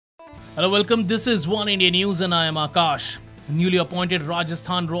Hello, welcome. This is One India News and I am Akash. Newly appointed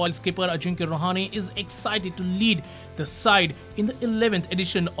Rajasthan Royals skipper Ajinkya Rahane is excited to lead the side in the 11th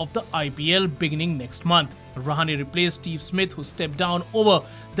edition of the IPL beginning next month. Rahane replaced Steve Smith, who stepped down over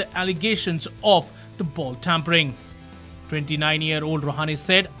the allegations of the ball tampering. 29-year-old Rahane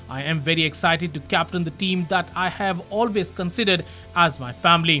said, "I am very excited to captain the team that I have always considered as my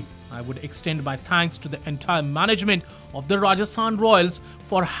family. I would extend my thanks to the entire management of the Rajasthan Royals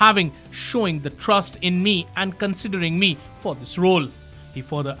for showing the trust in me and considering me for this role." He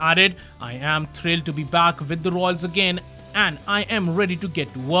further added, "I am thrilled to be back with the Royals again and I am ready to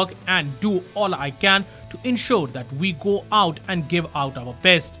get to work and do all I can to ensure that we go out and give out our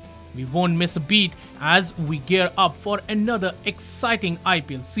best. We won't miss a beat as we gear up for another exciting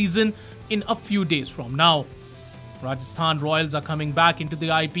IPL season in a few days from now." Rajasthan Royals are coming back into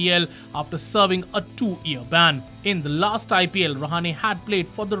the IPL after serving a 2-year ban. In the last IPL, Rahane had played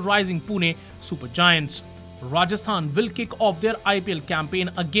for the Rising Pune Supergiants. Rajasthan will kick off their IPL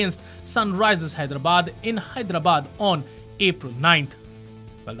campaign against Sunrisers Hyderabad in Hyderabad on April 9th.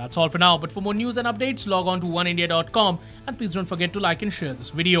 Well, that's all for now, but for more news and updates, log on to oneindia.com and please don't forget to like and share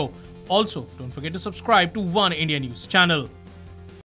this video. Also, don't forget to subscribe to One India News channel.